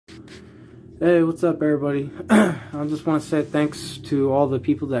Hey, what's up everybody? I just want to say thanks to all the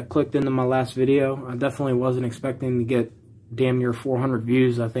people that clicked into my last video. I definitely wasn't expecting to get damn near 400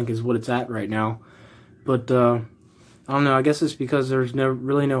 views, I think is what it's at right now. But I don't know, I guess it's because there's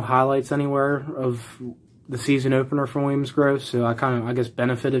really no highlights anywhere of the season opener for Williams Grove, so I guess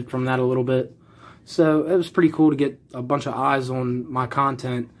benefited from that a little bit. So it was pretty cool to get a bunch of eyes on my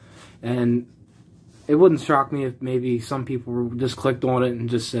content, and it wouldn't shock me if maybe some people just clicked on it and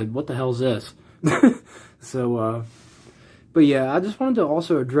just said, what the hell is this? So, but yeah, I just wanted to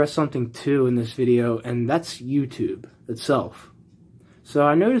also address something too in this video, and that's YouTube itself. So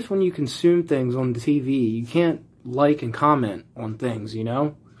I noticed when you consume things on the TV, you can't like and comment on things, you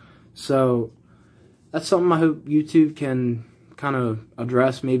know? So that's something I hope YouTube can kind of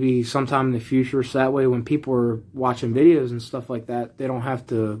address maybe sometime in the future, so that way when people are watching videos and stuff like that, they don't have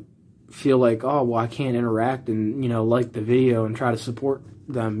to feel like, oh, well, I can't interact and, you know, like the video and try to support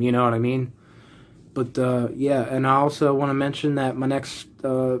them, you know what I mean? But, yeah, and I also want to mention that my next,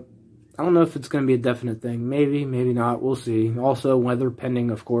 I don't know if it's going to be a definite thing. Maybe, maybe not. We'll see. Also, weather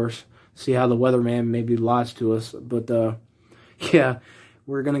pending, of course. See how the weatherman maybe lies to us. But, yeah,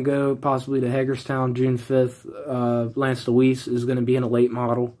 we're going to go possibly to Hagerstown June 5th. Lance Deweese is going to be in a late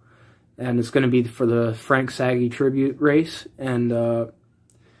model. And it's going to be for the Frank Saggy tribute race. And,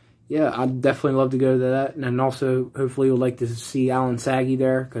 yeah, I'd definitely love to go to that. And also, hopefully, you'll like to see Alan Saggy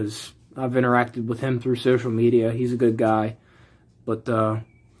there, because I've interacted with him through social media. He's a good guy. But,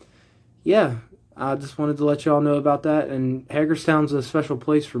 yeah, I just wanted to let y'all know about that. And Hagerstown's a special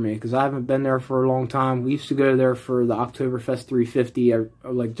place for me, because I haven't been there for a long time. We used to go there for the Oktoberfest 350,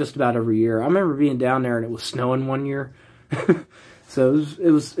 like, just about every year. I remember being down there, and it was snowing one year. So,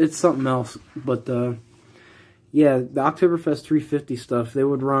 it's something else. But, yeah, the Oktoberfest 350 stuff, they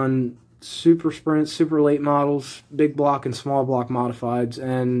would run super sprints, super late models, big block and small block modifieds,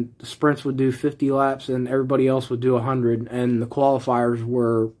 and the sprints would do 50 laps and everybody else would do 100, and the qualifiers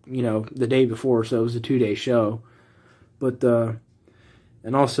were, you know, the day before, so it was a 2-day show. But,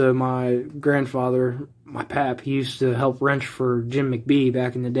 and also my grandfather, my pap, he used to help wrench for Jim McBee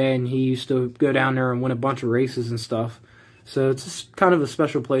back in the day, and he used to go down there and win a bunch of races and stuff. So it's just kind of a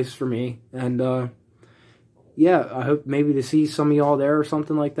special place for me, and, yeah, I hope maybe to see some of y'all there or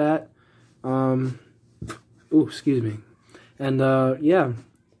something like that. Oh, excuse me. And, yeah,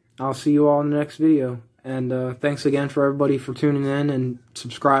 I'll see you all in the next video. And, thanks again for everybody for tuning in and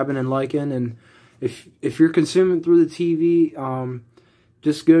subscribing and liking. And if you're consuming through the TV,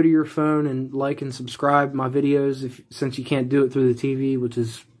 just go to your phone and like and subscribe my videos since you can't do it through the TV, which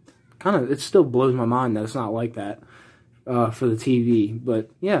is it still blows my mind that it's not like that, for the TV. But,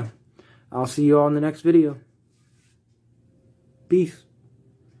 yeah, I'll see you all in the next video. Peace.